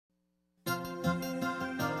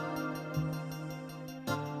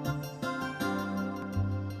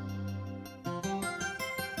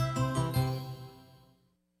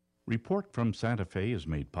Report from Santa Fe is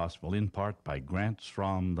made possible in part by grants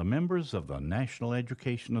from the members of the National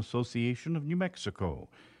Education Association of New Mexico,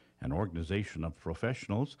 an organization of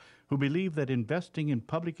professionals who believe that investing in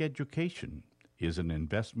public education is an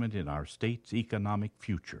investment in our state's economic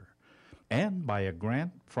future, and by a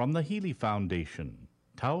grant from the Healy Foundation,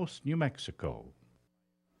 Taos, New Mexico.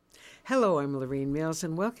 Hello, I'm Lorene Mills,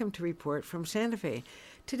 and welcome to Report from Santa Fe.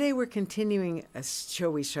 Today we're continuing a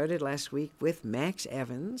show we started last week with Max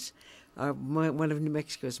Evans, one of New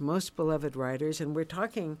Mexico's most beloved writers, and we're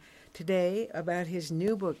talking today about his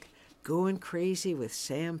new book, Goin Crazy with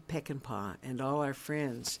Sam Peckinpah and all our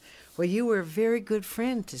friends. Well, you were a very good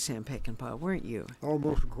friend to Sam Peckinpah, weren't you?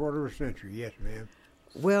 Almost a quarter of a century, yes, ma'am.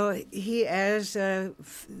 Well, as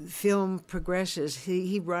film progresses,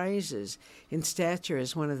 he rises in stature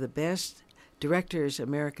as one of the best directors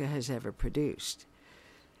America has ever produced.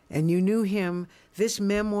 And you knew him. This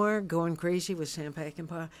memoir, Goin Crazy with Sam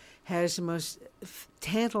Peckinpah, has the most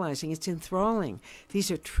tantalizing, it's enthralling.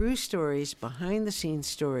 These are true stories, behind-the-scenes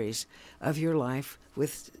stories of your life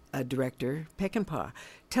with director Peckinpah.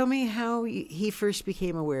 Tell me how he first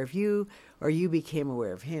became aware of you, or you became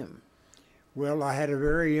aware of him. Well, I had a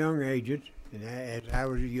very young agent, and as I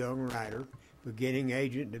was a young writer, beginning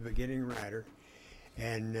agent and beginning writer,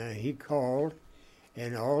 and he called,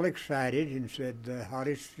 and all excited, and said, the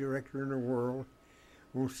hottest director in the world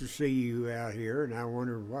wants to see you out here, and I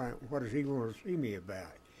wondered, what does he want to see me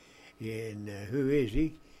about? And who is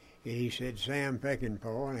he? And he said, Sam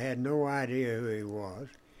Peckinpah, and I had no idea who he was.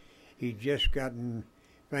 He'd just gotten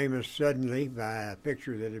famous suddenly by a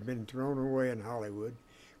picture that had been thrown away in Hollywood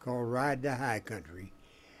called Ride the High Country,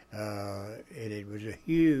 and it was a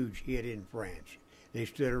huge hit in France. They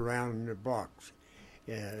stood around the blocks,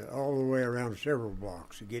 all the way around several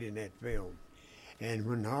blocks to get in that film. And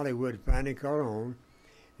when Hollywood finally caught on,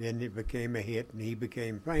 then it became a hit and he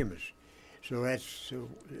became famous. So that's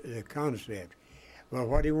the concept. Well,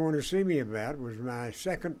 what he wanted to see me about was my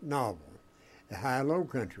second novel, The High-Low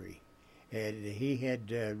Country. And he had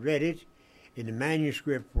read it in the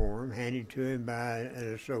manuscript form, handed to him by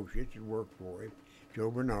an associate that worked for him,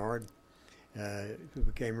 Joe Bernard, who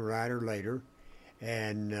became a writer later.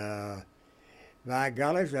 And by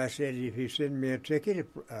golly, I said, if you send me a ticket,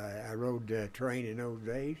 I rode a train in those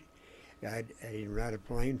days. I didn't ride a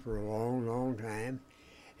plane for a long, long time,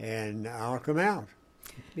 and I'll come out,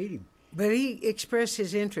 meet him. But he expressed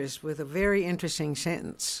his interest with a very interesting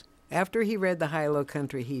sentence. After he read The High-Low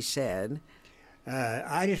Country, he said,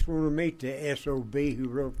 I just want to meet the SOB who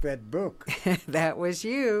wrote that book. That was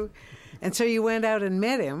you. And so you went out and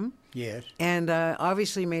met him. Yes. And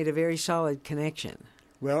obviously made a very solid connection.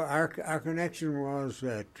 Well, our connection was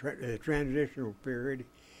a transitional period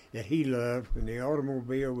that he loved when the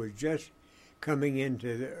automobile was just coming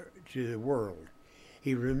into the world.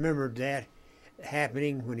 He remembered that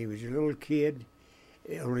happening when he was a little kid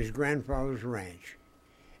on his grandfather's ranch.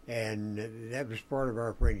 And that was part of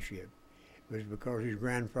our friendship. It was because his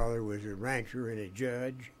grandfather was a rancher and a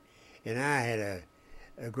judge, and I had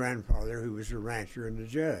a grandfather who was a rancher and a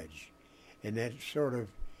judge. And that sort of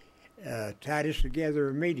tied us together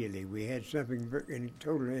immediately. We had something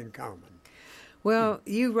totally in common. Well,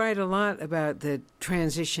 you write a lot about the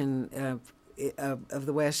transition of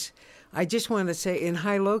the West. I just want to say, in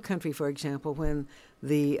High-Low Country, for example, when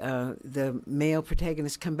the male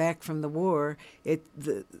protagonists come back from the war,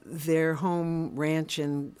 their home ranch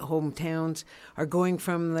and hometowns are going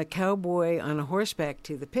from the cowboy on a horseback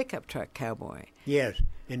to the pickup truck cowboy. Yes,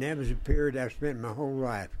 and that was a period I've spent my whole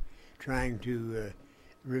life trying to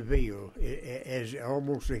reveal as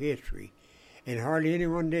almost a history. And hardly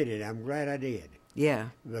anyone did it. I'm glad I did. Yeah.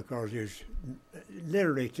 Because there's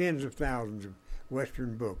literally tens of thousands of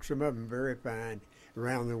Western books, some of them very fine,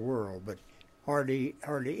 around the world, but hardly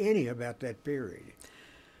any about that period.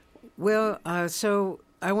 Well, so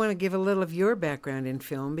I want to give a little of your background in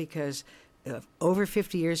film because over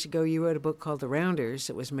 50 years ago you wrote a book called The Rounders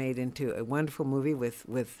that was made into a wonderful movie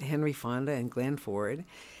with Henry Fonda and Glenn Ford.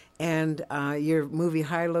 And your movie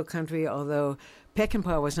High-Low Country, although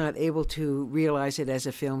Peckinpah was not able to realize it as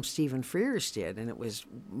a film, Stephen Frears did, and it was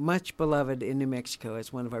much beloved in New Mexico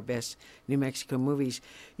as one of our best New Mexico movies.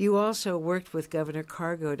 You also worked with Governor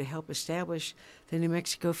Cargo to help establish the New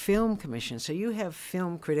Mexico Film Commission, so you have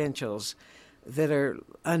film credentials that are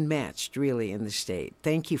unmatched, really, in the state.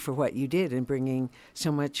 Thank you for what you did in bringing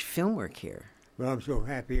so much film work here. Well, I'm so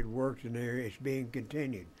happy it worked, and it's being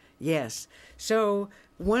continued. Yes. So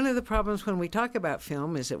one of the problems when we talk about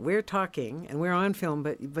film is that we're talking and we're on film,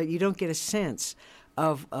 but you don't get a sense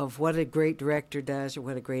of what a great director does or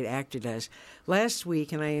what a great actor does. Last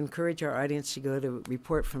week, and I encourage our audience to go to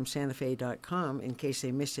reportfromsantafe.com in case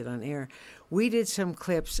they missed it on air, we did some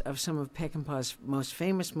clips of some of Peckinpah's most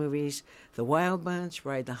famous movies, The Wild Bunch,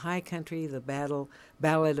 Ride the High Country, The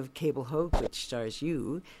Ballad of Cable Hogue, which stars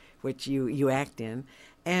you, which you act in.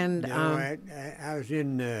 And no, I was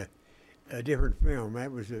in a different film.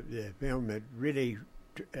 That was the film that really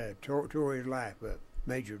tore his life up,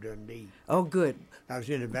 Major Dundee. Oh, good. I was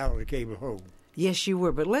in The Ballad of Cable Hogue. Yes, you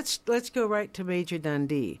were. But let's go right to Major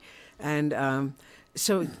Dundee. And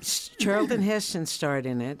so Charlton Heston starred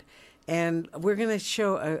in it. And we're going to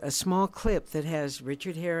show a small clip that has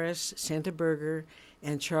Richard Harris, Santa Berger,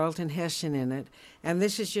 and Charlton Heston in it. And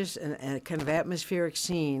this is just a kind of atmospheric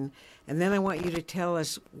scene. And then I want you to tell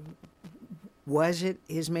us, was it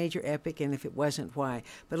his major epic? And if it wasn't, why?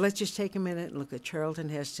 But let's just take a minute and look at Charlton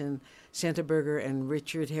Heston, Santa Berger, and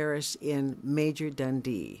Richard Harris in Major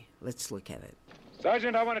Dundee. Let's look at it.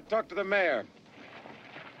 Sergeant, I want to talk to the mayor.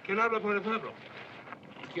 ¿Quién habla por el pueblo?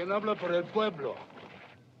 ¿Quién habla por el pueblo?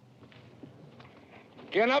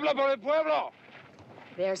 ¿Quién habla por el pueblo?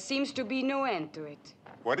 There seems to be no end to it.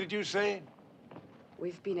 What did you say?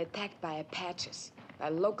 We've been attacked by Apaches, by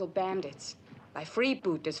local bandits, by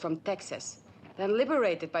freebooters from Texas, then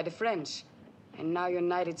liberated by the French, and now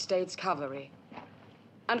United States cavalry.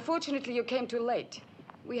 Unfortunately, you came too late.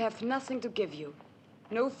 We have nothing to give you.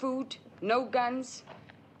 No food, no guns,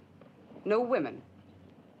 no women.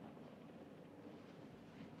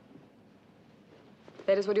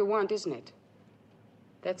 That is what you want, isn't it?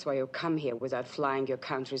 That's why you come here without flying your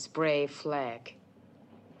country's brave flag.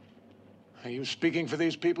 Are you speaking for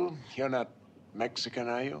these people? You're not Mexican,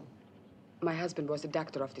 are you? My husband was the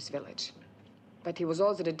doctor of this village, but he was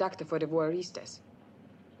also the doctor for the Waristas.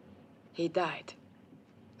 He died.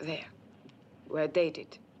 There, where they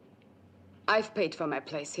did. I've paid for my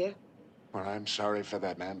place here. Well, I'm sorry for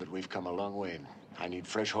that, man, but we've come a long way. I need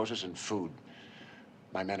fresh horses and food.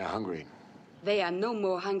 My men are hungry. They are no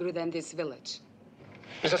more hungry than this village.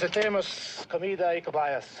 Necesitamos comida y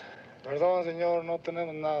caballas. Perdón, señor, no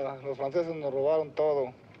tenemos nada. Los franceses nos robaron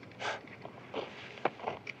todo.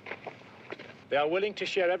 They are willing to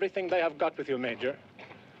share everything they have got with you, Major.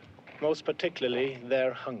 Most particularly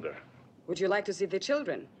their hunger. Would you like to see the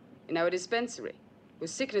children in our dispensary,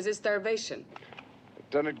 whose sickness is starvation?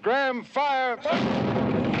 Lieutenant Graham, fire!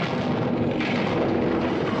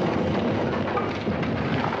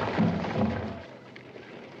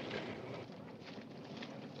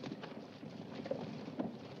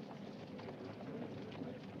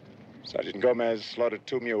 Sergeant Gomez slaughtered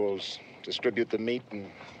 2 mules. Distribute the meat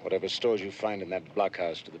and whatever stores you find in that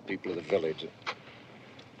blockhouse to the people of the village.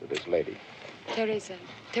 To this lady. Teresa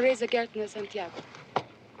Gertner Santiago.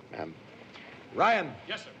 Ma'am. Ryan!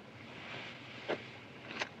 Yes, sir.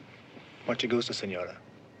 Mucho gusto, senora.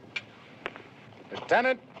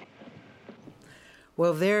 Lieutenant!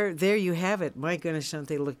 Well, there you have it. My goodness, don't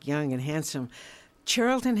they look young and handsome.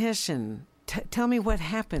 Charlton Heston, tell me what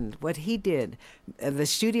happened, what he did. The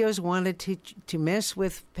studios wanted to mess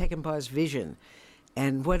with Peckinpah's vision.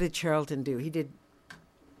 And what did Charlton do?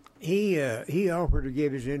 He offered to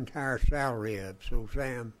give his entire salary up so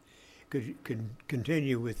Sam could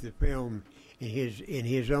continue with the film in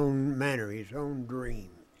his own manner, his own dream,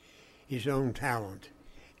 his own talent,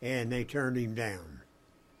 and they turned him down.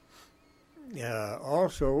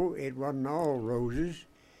 Also, it wasn't all roses.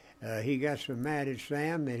 He got so mad at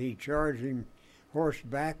Sam that he charged him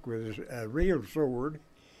horseback with a real sword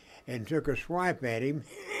and took a swipe at him,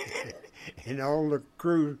 and all the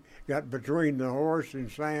crew got between the horse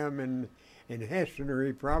and Sam and Heston, or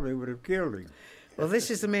he probably would have killed him. Well,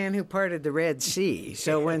 this is the man who parted the Red Sea.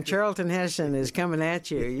 So when Charlton Heston is coming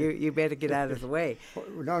at you, you better get out of the way.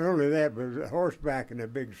 Not only that, but a horseback and a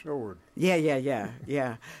big sword.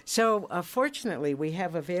 Yeah. So fortunately, we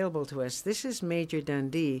have available to us, this is Major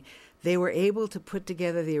Dundee. They were able to put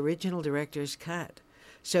together the original director's cut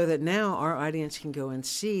so that now our audience can go and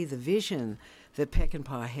see the vision that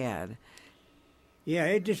Peckinpah had. Yeah,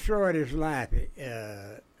 it destroyed his life.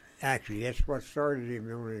 Actually, that's what started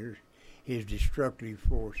him on his destructive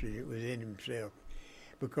forces within himself.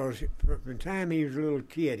 Because from the time he was a little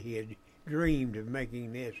kid, he had dreamed of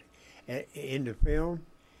making this into film.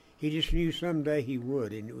 He just knew someday he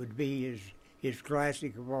would, and it would be his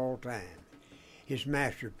classic of all time, his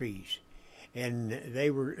masterpiece. And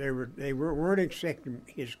they weren't accepting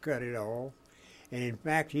his cut at all. And in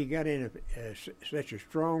fact, he got in such a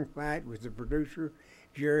strong fight with the producer,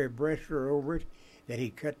 Jerry Bressler, over it, that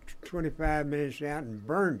he cut 25 minutes out and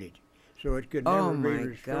burned it, so it could never be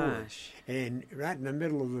restored. Gosh. And right in the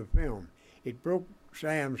middle of the film, it broke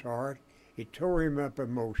Sam's heart, It tore him up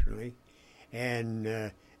emotionally, and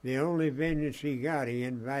the only vengeance he got, he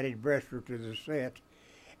invited Bressler to the set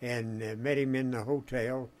and met him in the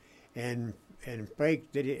hotel and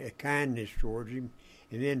faked a kindness towards him,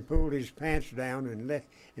 and then pulled his pants down and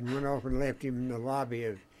went off and left him in the lobby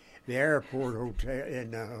of the airport hotel,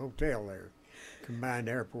 in the hotel there, combined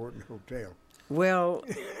airport and hotel. Well,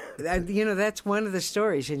 that's one of the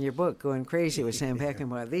stories in your book, Goin Crazy with Sam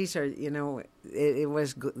Peckinpah. These are, it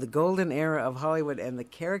was the golden era of Hollywood, and the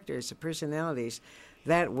characters, the personalities,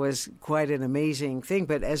 that was quite an amazing thing.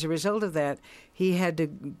 But as a result of that, he had to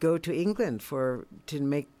go to England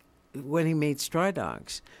when he made Straw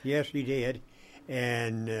Dogs. Yes, he did.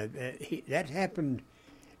 And that happened,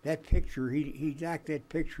 that picture, he liked that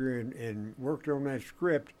picture and worked on that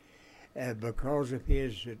script because of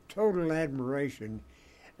his total admiration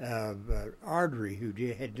of Ardrey, who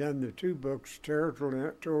had done the 2 books,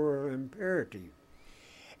 Territorial Imperative.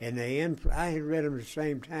 And I had read them at the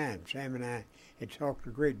same time. Sam and I had talked a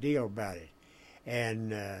great deal about it,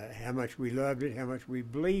 and how much we loved it, how much we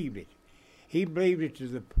believed it. He believed it to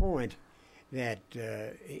the point that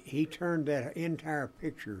he turned that entire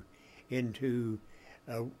picture into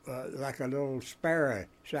like a little sparrow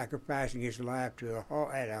sacrificing his life to a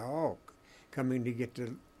hawk coming to get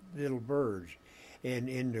the little birds, and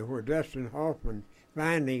into where Dustin Hoffman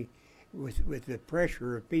finally, with the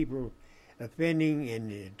pressure of people offending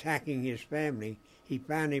and attacking his family, he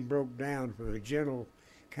finally broke down from a gentle,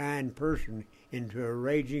 kind person into a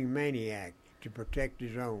raging maniac to protect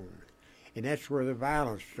his own. And that's where the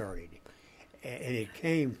violence started. And it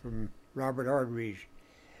came from Robert Ardrey's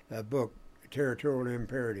book, Territorial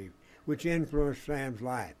Imperative, which influenced Sam's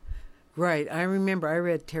life. Right. I remember I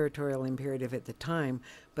read Territorial Imperative at the time,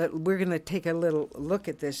 but we're going to take a little look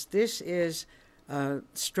at this. This is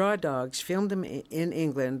Straw Dogs, filmed in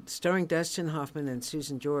England, starring Dustin Hoffman and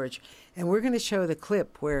Susan George. And we're going to show the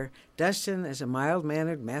clip where Dustin, as a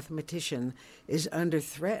mild-mannered mathematician, is under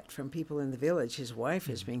threat from people in the village. His wife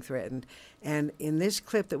is being threatened. And in this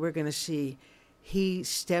clip that we're going to see, he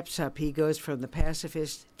steps up. He goes from the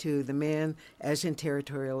pacifist to the man, as in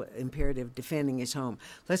Territorial Imperative, defending his home.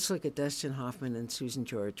 Let's look at Dustin Hoffman and Susan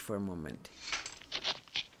George for a moment.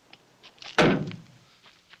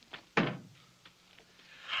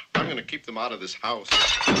 I'm going to keep them out of this house.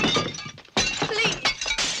 Please.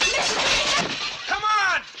 Come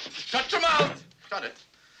on! Shut your mouth! Shut it.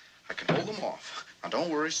 I can hold them off. Now, don't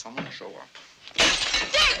worry, someone will show up.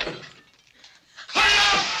 Dick!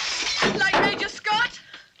 Like Major Scott?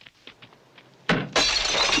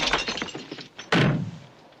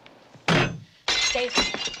 David,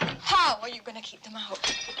 how are you going to keep them out?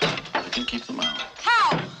 I can keep them out.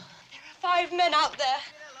 How? There are 5 men out there.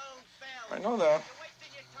 I know that.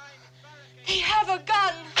 They have a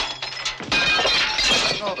gun.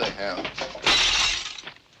 I know they have.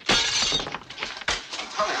 I'm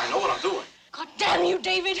telling you, I know what I'm doing. God damn you,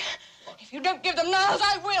 David. If you don't give them knives,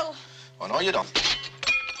 I will. Oh, no, you don't.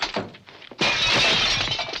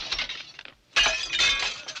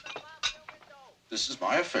 This is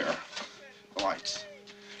my affair. The lights.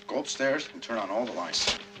 Go upstairs and turn on all the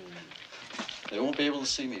lights. They won't be able to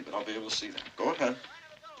see me, but I'll be able to see them. Go ahead.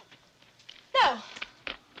 No.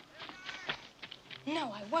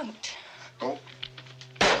 No, I won't. Go.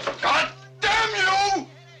 God damn you!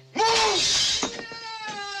 Move!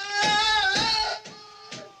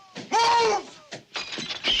 Move!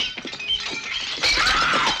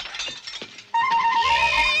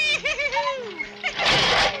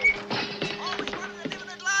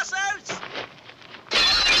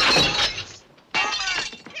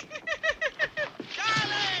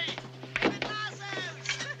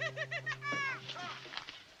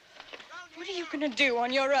 What are you going to do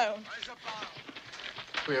on your own?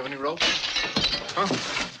 Do we have any rope? Huh?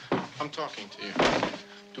 I'm talking to you.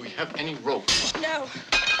 Do we have any rope? No.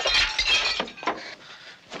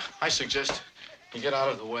 I suggest you get out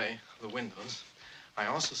of the way of the windows. I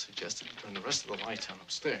also suggested you turn the rest of the lights on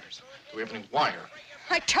upstairs. Do we have any wire?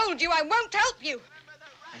 I told you I won't help you.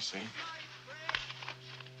 I see.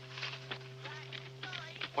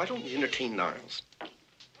 Why don't you entertain Niles?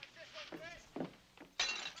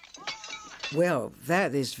 Well,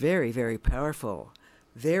 that is very, very powerful.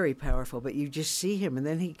 Very powerful. But you just see him, and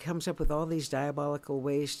then he comes up with all these diabolical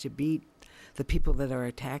ways to beat the people that are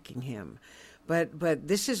attacking him. But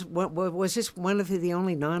this is was this one of the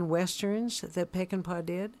only non-westerns that Peckinpah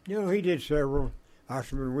did? No, he did several.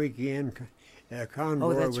 Osman Weekend,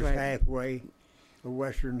 Convoy was right. halfway, a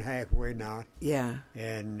western halfway not. Yeah.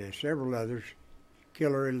 And several others.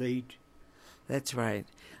 Killer Elite. That's right.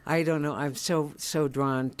 I don't know. I'm so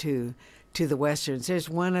drawn to to the westerns. There's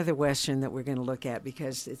one other western that we're going to look at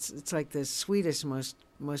because it's like the sweetest,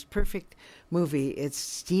 most perfect movie. It's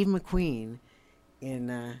Steve McQueen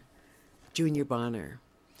in Junior Bonner.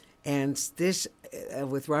 And this,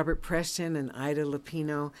 with Robert Preston and Ida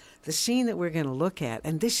Lupino, the scene that we're going to look at,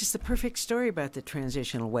 and this is the perfect story about the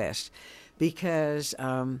transitional West, because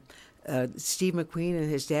Steve McQueen and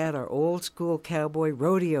his dad are old school cowboy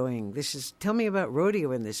rodeoing. Tell me about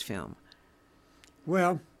rodeo in this film.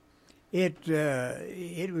 Well,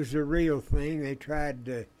 it was a real thing. They tried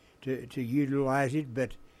to utilize it,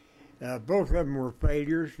 but both of them were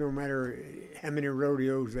failures. No matter how many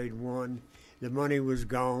rodeos they'd won, the money was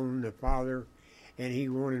gone. The father, and he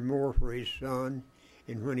wanted more for his son.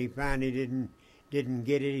 And when he finally didn't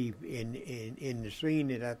get it, in the scene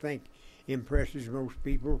that I think impresses most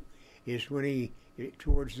people is when he,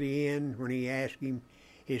 towards the end, when he asked him,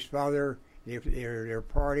 his father, if they're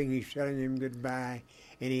parting, he's telling him goodbye,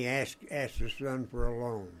 and he asked the son for a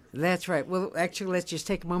loan. That's right. Well, actually, let's just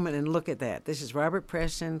take a moment and look at that. This is Robert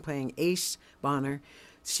Preston playing Ace Bonner,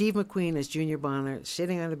 Steve McQueen as Junior Bonner,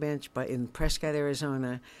 sitting on a bench in Prescott,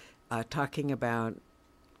 Arizona, talking about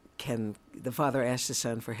can the father ask the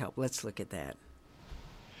son for help. Let's look at that.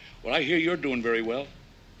 Well, I hear you're doing very well.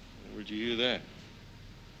 Where'd you hear that?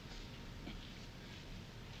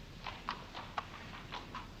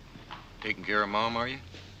 Taking care of Mom, are you?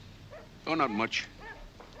 Oh, not much.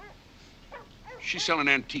 She's selling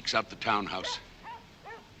antiques out the townhouse.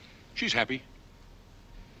 She's happy.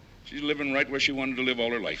 She's living right where she wanted to live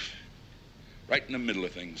all her life. Right in the middle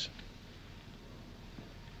of things.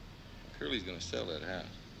 Curly's gonna sell that house.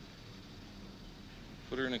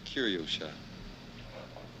 Put her in a curio shop.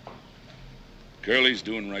 Curly's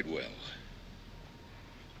doing right well.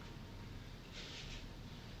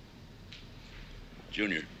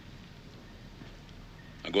 Junior,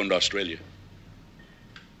 I'm going to Australia.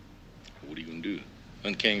 What are you going to do?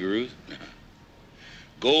 Hunt kangaroos?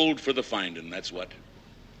 Gold for the finding, that's what.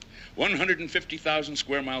 150,000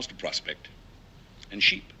 square miles to prospect. And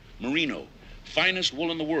sheep, merino, finest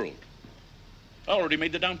wool in the world. I already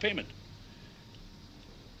made the down payment.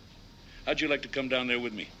 How'd you like to come down there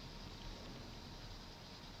with me?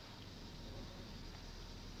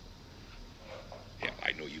 Yeah,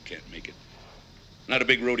 I know you can't make it. Not a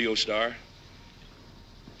big rodeo star.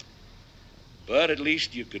 But at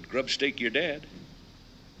least you could grub stake your dad.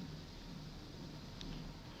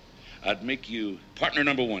 I'd make you partner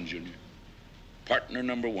number one, Junior. Partner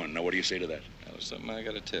number one. Now, what do you say to that? Now, there's something I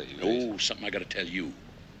gotta tell you. No, something I gotta tell you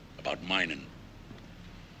about mining.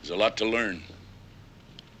 There's a lot to learn.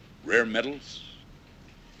 Rare metals.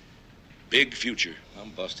 Big future.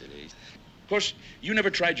 I'm busted, Ace. Of course, you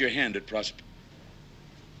never tried your hand at prospecting.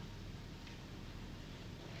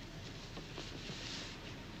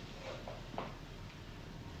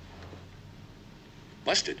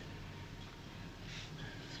 Busted.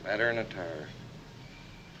 Flatter than a tire.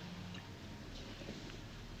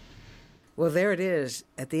 Well, there it is.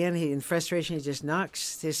 At the end, in frustration, he just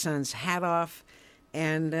knocks his son's hat off.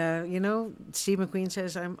 And, Steve McQueen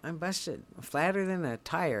says, I'm busted. Flatter than a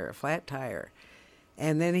tire, a flat tire.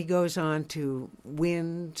 And then he goes on to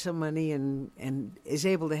win some money and is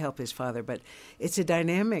able to help his father. But it's a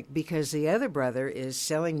dynamic because the other brother is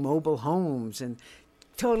selling mobile homes and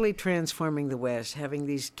totally transforming the West, having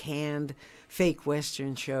these canned fake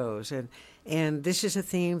Western shows. And this is a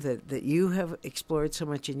theme that you have explored so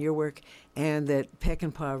much in your work and that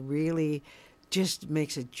Peckinpah really just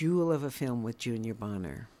makes a jewel of a film with Junior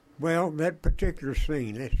Bonner. Well, that particular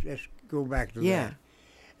scene, let's go back to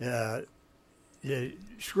that. The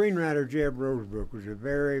screenwriter, Jeb Rosebrook, was a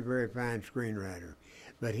very, very fine screenwriter.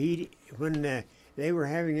 But when they were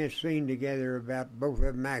having that scene together about both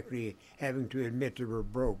of them actually having to admit they were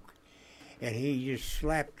broke, and he just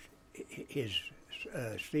slapped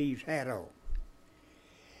Steve's hat off.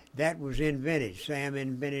 That was invented. Sam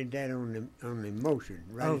invented that on the motion.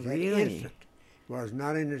 Right Oh, at that really? instant. It was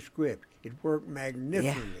not in the script. It worked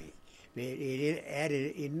magnificently. Yeah. It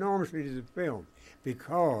added enormously to the film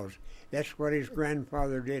because that's what his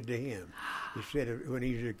grandfather did to him. Instead of when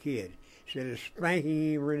he was a kid, instead of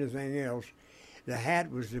spanking him or anything else, the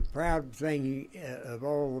hat was the proud thing of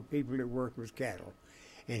all the people that worked with cattle,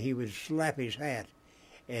 and he would slap his hat,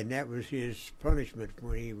 and that was his punishment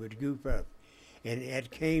when he would goof up. And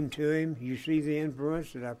it came to him. You see the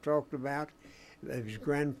influence that I've talked about of his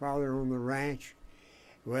grandfather on the ranch?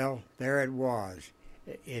 Well, there it was,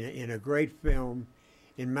 in a great film,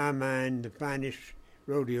 in my mind, the finest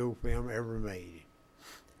rodeo film ever made.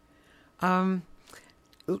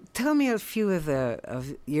 Tell me a few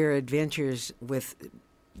of your adventures with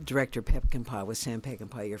director Peckinpah, with Sam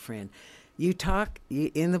Peckinpah, your friend. You talk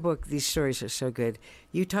in the book. These stories are so good.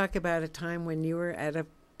 You talk about a time when you were at a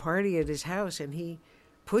party at his house and he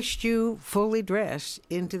pushed you fully dressed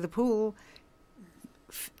into the pool.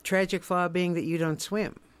 Tragic flaw being that you don't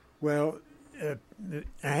swim. Well, I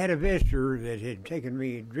had a visitor that had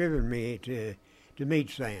driven me to meet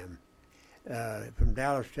Sam from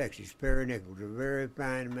Dallas, Texas. Perry Nichols, a very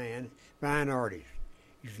fine man, fine artist.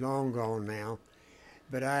 He's long gone now,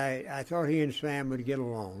 but I thought he and Sam would get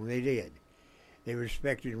along. They did. They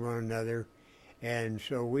respected one another, and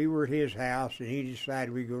so we were at his house, and he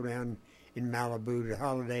decided we'd go down in Malibu to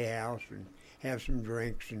Holiday House and have some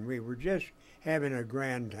drinks, and we were just having a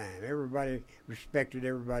grand time. Everybody respected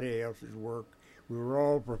everybody else's work. We were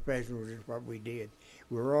all professionals at what we did.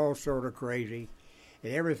 We were all sort of crazy,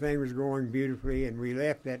 and everything was going beautifully, and we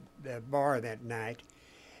left that bar that night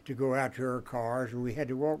to go out to our cars, and we had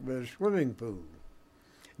to walk to the swimming pool.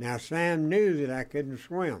 Now, Sam knew that I couldn't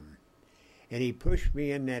swim, and he pushed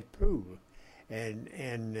me in that pool,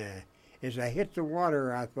 and as I hit the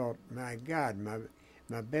water, I thought, my God,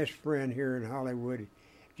 my best friend here in Hollywood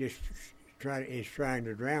just is trying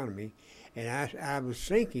to drown me, and I was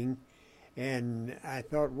sinking, and I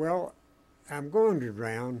thought, well, I'm going to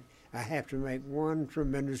drown. I have to make one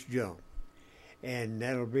tremendous jump, and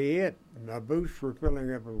that'll be it. My boots were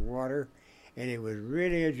filling up with water, and it was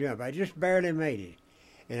really a jump. I just barely made it,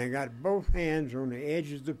 and I got both hands on the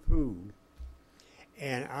edge of the pool,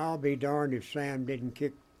 and I'll be darned if Sam didn't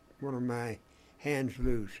kick one of my hands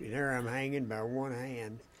loose, and there I'm hanging by one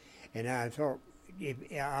hand, and I thought, if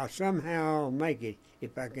I'll somehow make it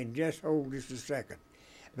if I can just hold just a second.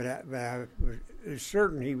 But I was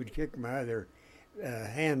certain he would kick my other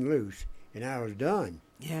hand loose, and I was done.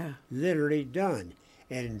 Yeah. Literally done.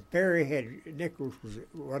 And Nichols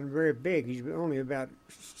wasn't very big. He's only about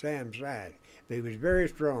Sam's size. But he was very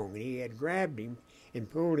strong, and he had grabbed him and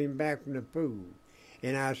pulled him back from the pool.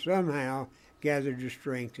 And I somehow gathered the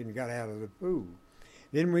strength and got out of the pool.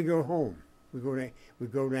 Then we go home. We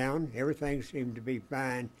go down. Everything seemed to be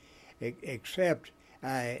fine, except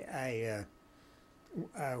when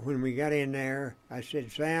we got in there, I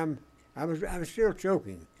said, Sam, I was still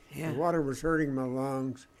choking. Yeah. The water was hurting my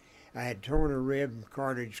lungs. I had torn a rib,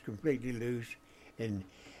 cartilage completely loose, and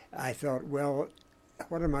I thought, well,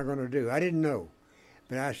 what am I going to do? I didn't know,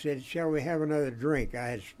 but I said, shall we have another drink? I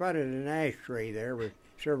had spotted an ashtray there with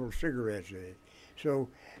several cigarettes in it. So,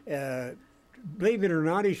 believe it or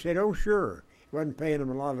not, he said, oh, sure. He wasn't paying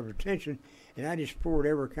him a lot of attention, and I just poured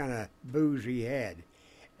every kind of booze he had,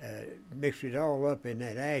 mixed it all up in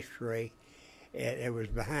that ashtray. It was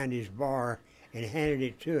behind his bar, and handed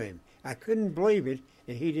it to him. I couldn't believe it,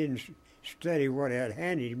 and he didn't study what I had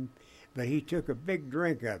handed him, but he took a big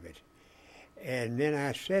drink of it. And then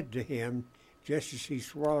I said to him, just as he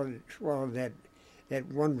swallowed that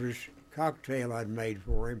wondrous cocktail I'd made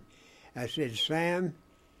for him, I said, Sam,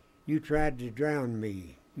 you tried to drown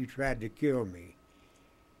me. You tried to kill me.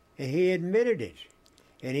 And he admitted it.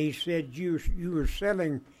 And he said, you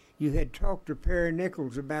had talked to Perry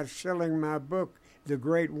Nichols about selling my book, The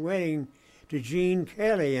Great Wedding, to Gene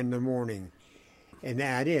Kelly in the morning. And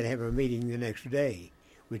I did have a meeting the next day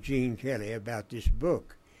with Gene Kelly about this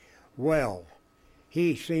book. Well,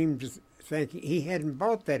 he seemed to think he hadn't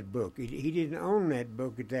bought that book. He didn't own that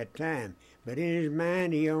book at that time. But in his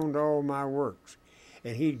mind, he owned all my works.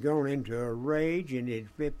 And he'd gone into a rage, and it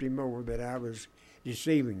flipped him over that I was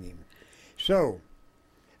deceiving him. So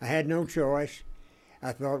I had no choice.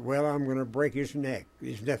 I thought, well, I'm going to break his neck.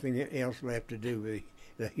 There's nothing else left to do with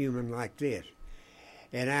a human like this.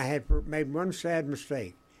 And I had made one sad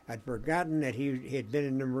mistake. I'd forgotten that he had been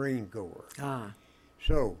in the Marine Corps. Ah.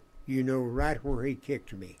 So, you know right where he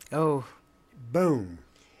kicked me. Oh. Boom.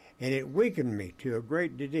 And it weakened me to a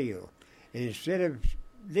great deal. And instead of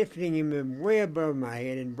lifting him way above my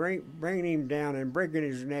head and bringing him down and breaking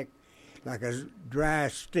his neck like a dry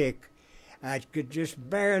stick, I could just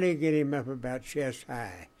barely get him up about chest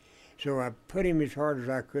high. So I put him as hard as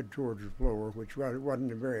I could towards the floor, which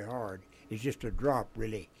wasn't very hard. It's just a drop,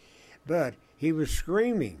 really. But he was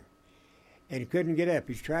screaming and couldn't get up.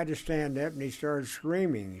 He tried to stand up, and he started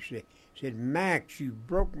screaming. He said, Max, you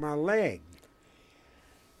broke my leg.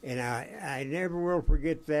 And I never will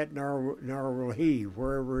forget that, nor will he,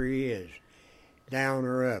 wherever he is, down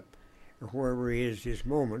or up, or wherever he is this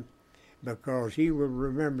moment, because he will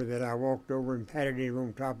remember that I walked over and patted him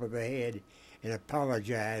on top of the head and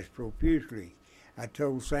apologized profusely. I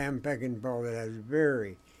told Sam Peckinpah that I was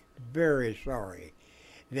very, very sorry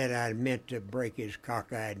that I meant to break his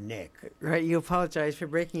cockeyed neck. Right, you apologized for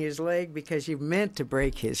breaking his leg because you meant to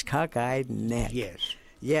break his cockeyed neck. Yes.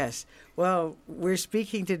 Yes. Well, we're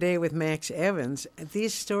speaking today with Max Evans.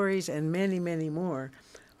 These stories and many, many more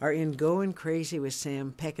are in Goin Crazy with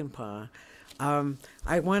Sam Peckinpah.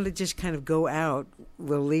 I want to just kind of go out.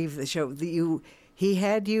 We'll leave the show. He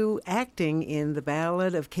had you acting in The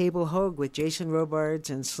Ballad of Cable Hogue with Jason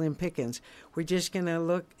Robards and Slim Pickens. We're just going to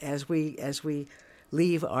look as we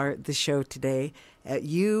leave the show today at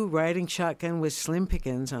you riding shotgun with Slim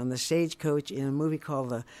Pickens on the stagecoach in a movie called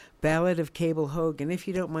The Ballad of Cable Hogue. And if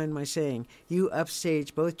you don't mind my saying, you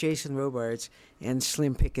upstage both Jason Robards and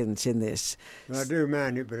Slim Pickens in this. Well, I do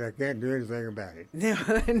mind it, but I can't do anything about it.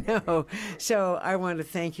 No. So I want to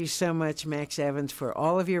thank you so much, Max Evans, for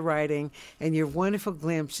all of your writing and your wonderful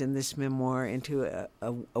glimpse in this memoir into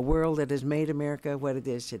a world that has made America what it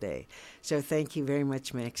is today. So thank you very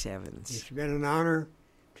much, Max Evans. It's been an honor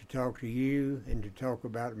to talk to you and to talk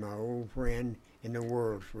about my old friend and the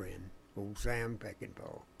world's friend, old Sam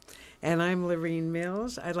Peckinpah. And I'm Lorene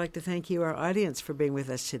Mills. I'd like to thank you, our audience, for being with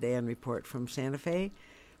us today on Report from Santa Fe.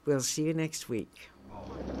 We'll see you next week.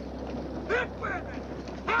 Hey,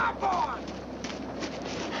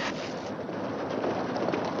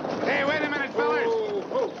 wait a minute, fellas.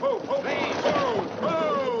 Please.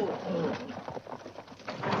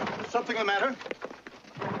 Something the matter?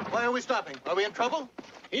 Why are we stopping? Are we in trouble?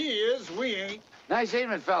 He is, we ain't. Nice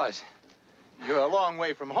evening, fellas. You're a long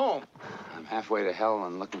way from home. I'm halfway to hell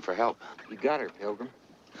and looking for help. You got her, Pilgrim.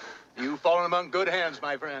 You've fallen among good hands,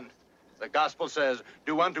 my friend. The gospel says,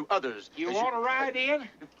 do unto others. You want to ride in?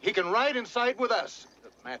 He can ride inside with us.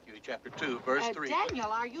 Matthew chapter 2, verse 3.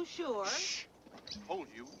 Daniel, are you sure? Shh. I told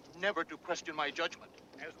you never to question my judgment.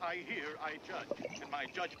 As I hear, I judge, and my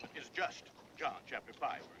judgment is just. John chapter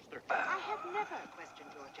 5, verse 13. I have never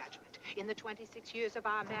questioned your judgment. In the 26 years of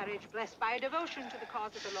our marriage, blessed by a devotion to the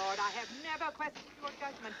cause of the Lord, I have never questioned your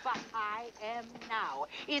judgment, but I am now.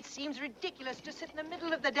 It seems ridiculous to sit in the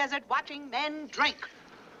middle of the desert watching men drink.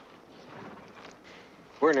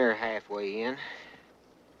 We're near halfway in.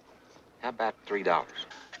 How about $3? Well,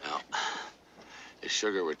 if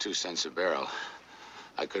sugar were 2 cents a barrel,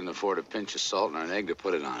 I couldn't afford a pinch of salt and an egg to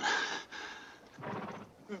put it on.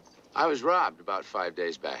 I was robbed about 5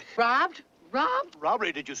 days back. Robbed? Robbed?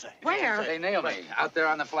 Robbery, did you say? Where? They nailed me out there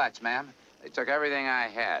on the flats, ma'am. They took everything I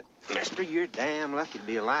had. Mister, you're damn lucky to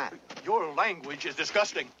be alive. Your language is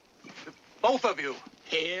disgusting. Both of you.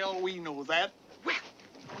 Hell, we know that. Well,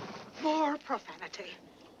 more profanity.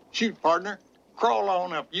 Shoot, partner. Crawl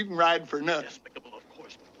on up. You can ride for nothing. Despicable, of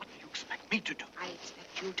course, but what do you expect me to do? I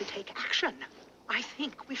expect you to take action. I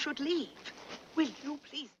think we should leave. Will you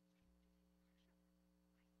please?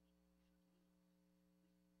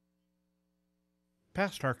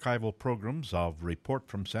 Past archival programs of Report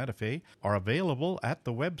from Santa Fe are available at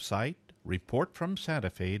the website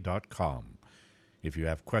reportfromsantafe.com. If you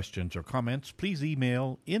have questions or comments, please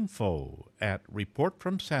email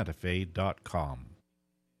info@reportfromsantafe.com.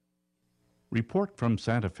 Report from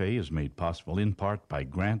Santa Fe is made possible in part by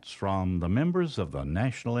grants from the members of the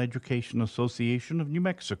National Education Association of New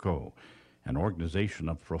Mexico, an organization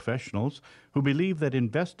of professionals who believe that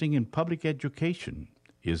investing in public education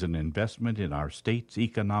is an investment in our state's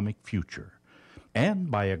economic future,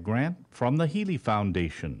 and by a grant from the Healy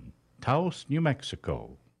Foundation, Taos, New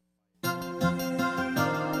Mexico.